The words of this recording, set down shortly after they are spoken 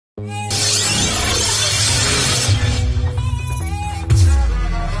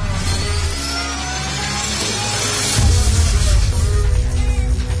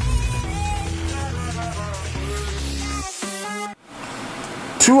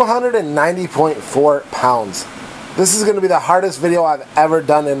290.4 pounds. This is going to be the hardest video I've ever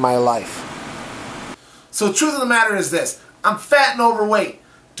done in my life. So the truth of the matter is this. I'm fat and overweight.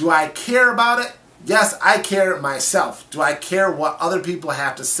 Do I care about it? Yes, I care myself. Do I care what other people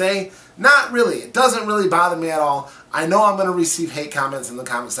have to say? Not really. It doesn't really bother me at all. I know I'm going to receive hate comments in the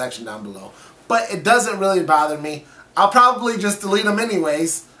comment section down below. But it doesn't really bother me. I'll probably just delete them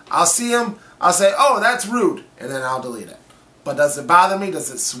anyways. I'll see them. I'll say, oh, that's rude. And then I'll delete it. But does it bother me?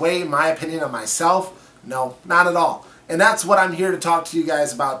 Does it sway my opinion of myself? No, not at all. And that's what I'm here to talk to you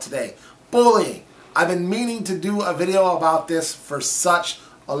guys about today. Bullying. I've been meaning to do a video about this for such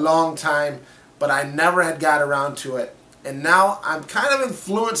a long time, but I never had got around to it. And now I'm kind of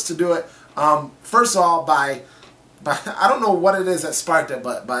influenced to do it, first of all, by I don't know what it is that sparked it,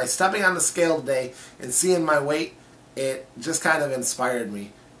 but by stepping on the scale today and seeing my weight, it just kind of inspired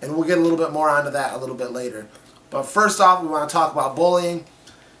me. And we'll get a little bit more onto that a little bit later. But first off, we want to talk about bullying.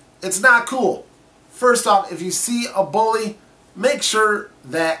 It's not cool. First off, if you see a bully, make sure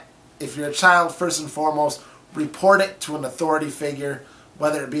that if you're a child, first and foremost, report it to an authority figure.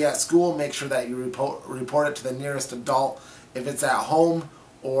 Whether it be at school, make sure that you report it to the nearest adult. If it's at home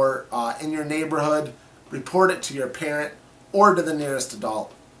or in your neighborhood, report it to your parent or to the nearest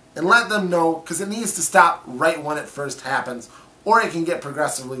adult. And let them know, because it needs to stop right when it first happens, or it can get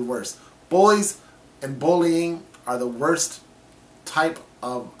progressively worse. Bullies and bullying are the worst type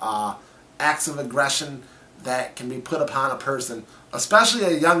of acts of aggression that can be put upon a person, especially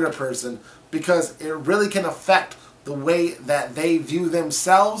a younger person, because it really can affect the way that they view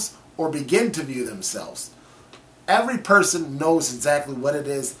themselves or begin to view themselves. Every person knows exactly what it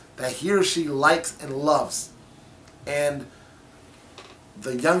is that he or she likes and loves. And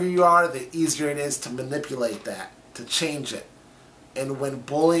the younger you are, the easier it is to manipulate that, to change it. And when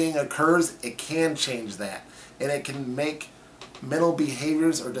bullying occurs, it can change that. And it can make mental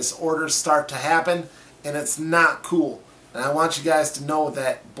behaviors or disorders start to happen, and it's not cool. And I want you guys to know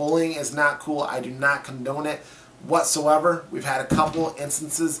that bullying is not cool. I do not condone it whatsoever. We've had a couple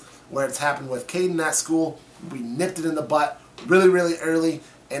instances where it's happened with Caden at school. We nipped it in the butt really, really early,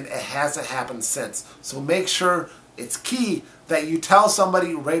 and it hasn't happened since. So make sure it's key that you tell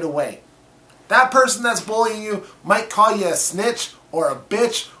somebody right away. That person that's bullying you might call you a snitch or a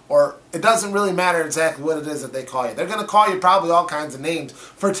bitch, or it doesn't really matter exactly what it is that they call you. They're going to call you probably all kinds of names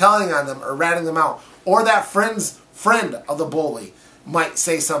for telling on them or ratting them out. Or that friend's friend of the bully might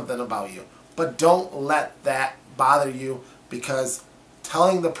say something about you. But don't let that bother you, because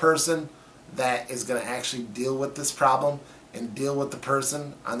telling the person that is going to actually deal with this problem and deal with the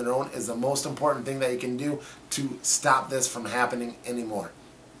person on their own is the most important thing that you can do to stop this from happening anymore.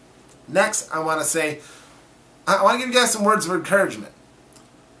 Next, I want to give you guys some words of encouragement.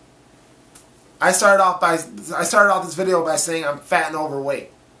 I started off this video by saying I'm fat and overweight.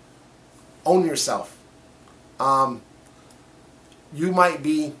 Own yourself. You might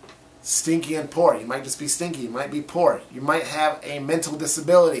be stinky and poor. You might just be stinky. You might be poor. You might have a mental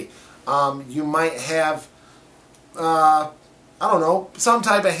disability. You might have, I don't know, some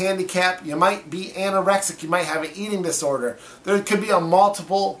type of handicap. You might be anorexic. You might have an eating disorder. There could be a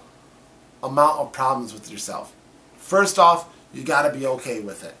multiple amount of problems with yourself. First off, you got to be okay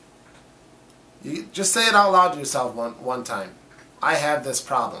with it. You just say it out loud to yourself one time. I have this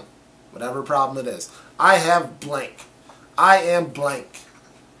problem. Whatever problem it is. I have blank. I am blank.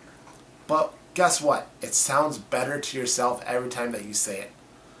 But guess what? It sounds better to yourself every time that you say it.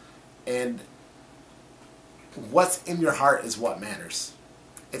 And what's in your heart is what matters.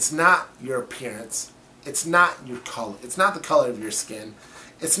 It's not your appearance. It's not your color. It's not the color of your skin.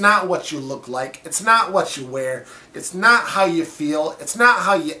 It's not what you look like. It's not what you wear. It's not how you feel. It's not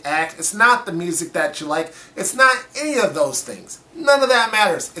how you act. It's not the music that you like. It's not any of those things. None of that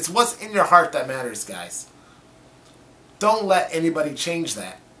matters. It's what's in your heart that matters, guys. Don't let anybody change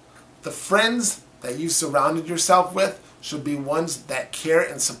that. The friends that you surrounded yourself with should be ones that care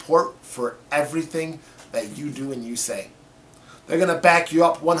and support for everything that you do and you say. They're going to back you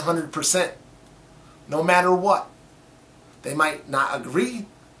up 100%, no matter what. They might not agree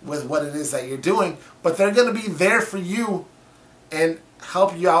with what it is that you're doing, but they're going to be there for you and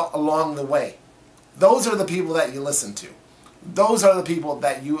help you out along the way. Those are the people that you listen to. Those are the people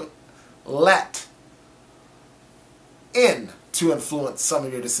that you let in to influence some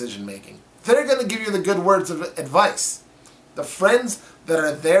of your decision making. They're going to give you the good words of advice. The friends that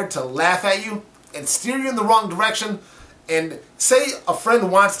are there to laugh at you and steer you in the wrong direction, and say a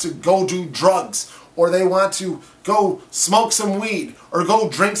friend wants to go do drugs, or they want to go smoke some weed, or go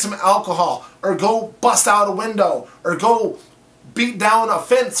drink some alcohol, or go bust out a window, or go beat down a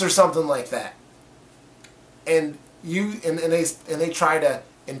fence or something like that. And and they try to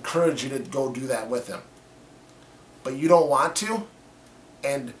encourage you to go do that with them, but you don't want to,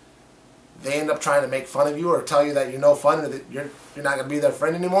 and they end up trying to make fun of you or tell you that you're no fun or that you're not going to be their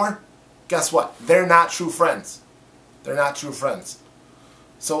friend anymore, guess what? They're not true friends. They're not true friends.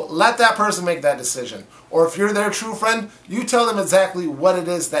 So let that person make that decision. Or if you're their true friend, you tell them exactly what it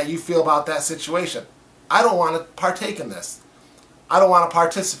is that you feel about that situation. I don't want to partake in this. I don't want to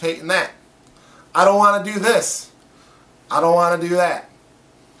participate in that. I don't want to do this. I don't want to do that.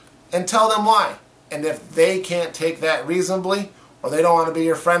 And tell them why. And if they can't take that reasonably, or they don't want to be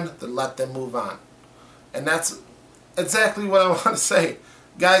your friend, then let them move on. And that's exactly what I want to say.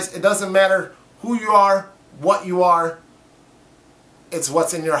 Guys, it doesn't matter who you are, what you are. It's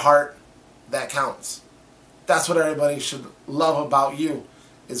what's in your heart that counts. That's what everybody should love about you,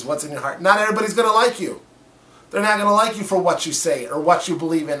 is what's in your heart. Not everybody's going to like you. They're not going to like you for what you say or what you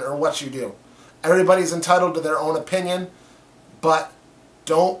believe in or what you do. Everybody's entitled to their own opinion, but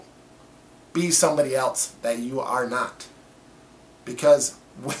don't be somebody else that you are not. Because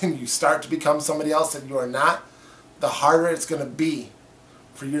when you start to become somebody else that you are not, the harder it's going to be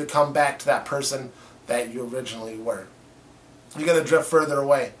for you to come back to that person that you originally were. You're going to drift further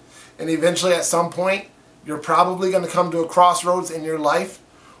away. And eventually at some point, you're probably going to come to a crossroads in your life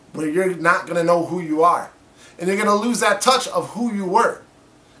where you're not going to know who you are. And you're going to lose that touch of who you were.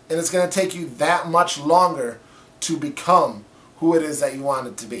 And it's going to take you that much longer to become who it is that you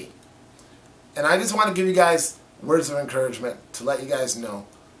wanted to be. And I just want to give you guys words of encouragement to let you guys know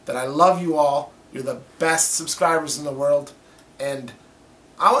that I love you all. You're the best subscribers in the world. And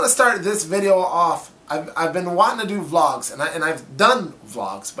I want to start this video off. I've been wanting to do vlogs, and I've done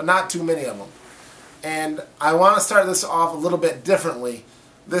vlogs, but not too many of them. And I want to start this off a little bit differently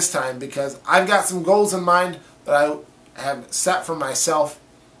this time because I've got some goals in mind that I have set for myself,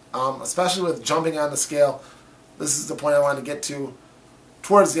 especially with jumping on the scale. This is the point I want to get to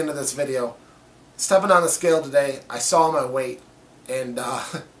towards the end of this video. Stepping on the scale today, I saw my weight, and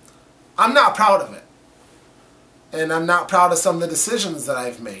I'm not proud of it. And I'm not proud of some of the decisions that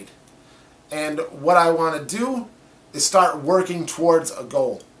I've made. And what I want to do is start working towards a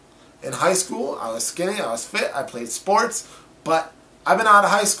goal. In high school, I was skinny, I was fit, I played sports, but I've been out of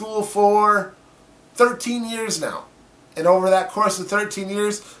high school for 13 years now. And over that course of 13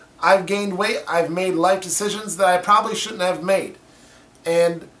 years, I've gained weight, I've made life decisions that I probably shouldn't have made.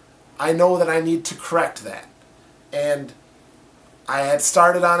 And I know that I need to correct that. And I had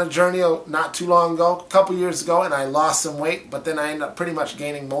started on a journey not too long ago, a couple years ago, and I lost some weight, but then I ended up pretty much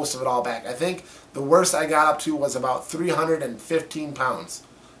gaining most of it all back. I think the worst I got up to was about 315 pounds.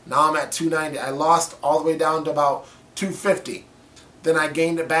 Now I'm at 290. I lost all the way down to about 250. Then I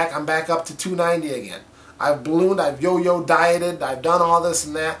gained it back. I'm back up to 290 again. I've ballooned, I've yo-yo dieted, I've done all this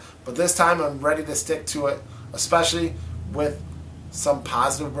and that, but this time I'm ready to stick to it, especially with some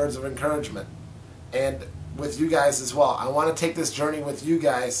positive words of encouragement. And with you guys as well. I want to take this journey with you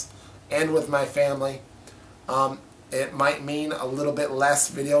guys and with my family. It might mean a little bit less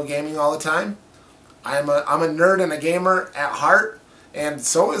video gaming all the time. I'm a nerd and a gamer at heart, and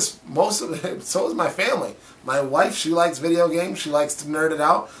so is so is my family. My wife, she likes video games. She likes to nerd it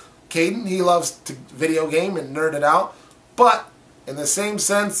out. Caden, he loves to video game and nerd it out. But in the same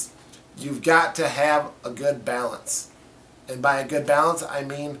sense, you've got to have a good balance. And by a good balance, I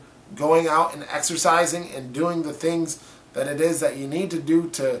mean going out and exercising and doing the things that it is that you need to do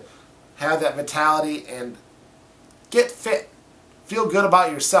to have that vitality and get fit. Feel good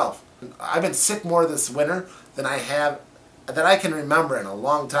about yourself. I've been sick more this winter than I can remember in a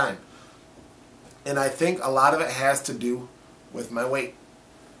long time. And I think a lot of it has to do with my weight.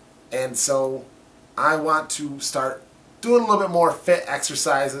 And so I want to start doing a little bit more fit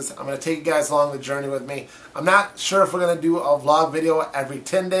exercises. I'm going to take you guys along the journey with me. I'm not sure if we're going to do a vlog video every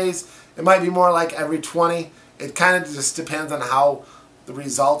 10 days. It might be more like every 20. It kind of just depends on how the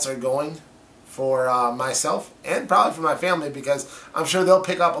results are going for myself and probably for my family, because I'm sure they'll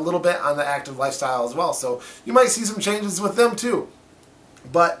pick up a little bit on the active lifestyle as well. So you might see some changes with them too.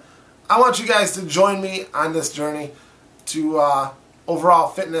 But I want you guys to join me on this journey to overall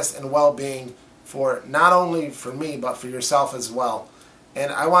fitness and well-being, for not only for me, but for yourself as well. And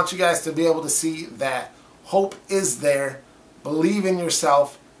I want you guys to be able to see that hope is there, believe in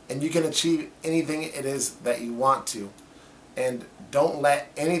yourself, and you can achieve anything it is that you want to. And don't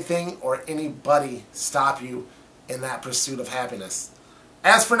let anything or anybody stop you in that pursuit of happiness.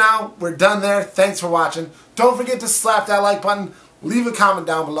 As for now, we're done there. Thanks for watching. Don't forget to slap that like button, leave a comment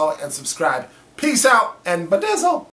down below, and subscribe. Peace out, and badizzle!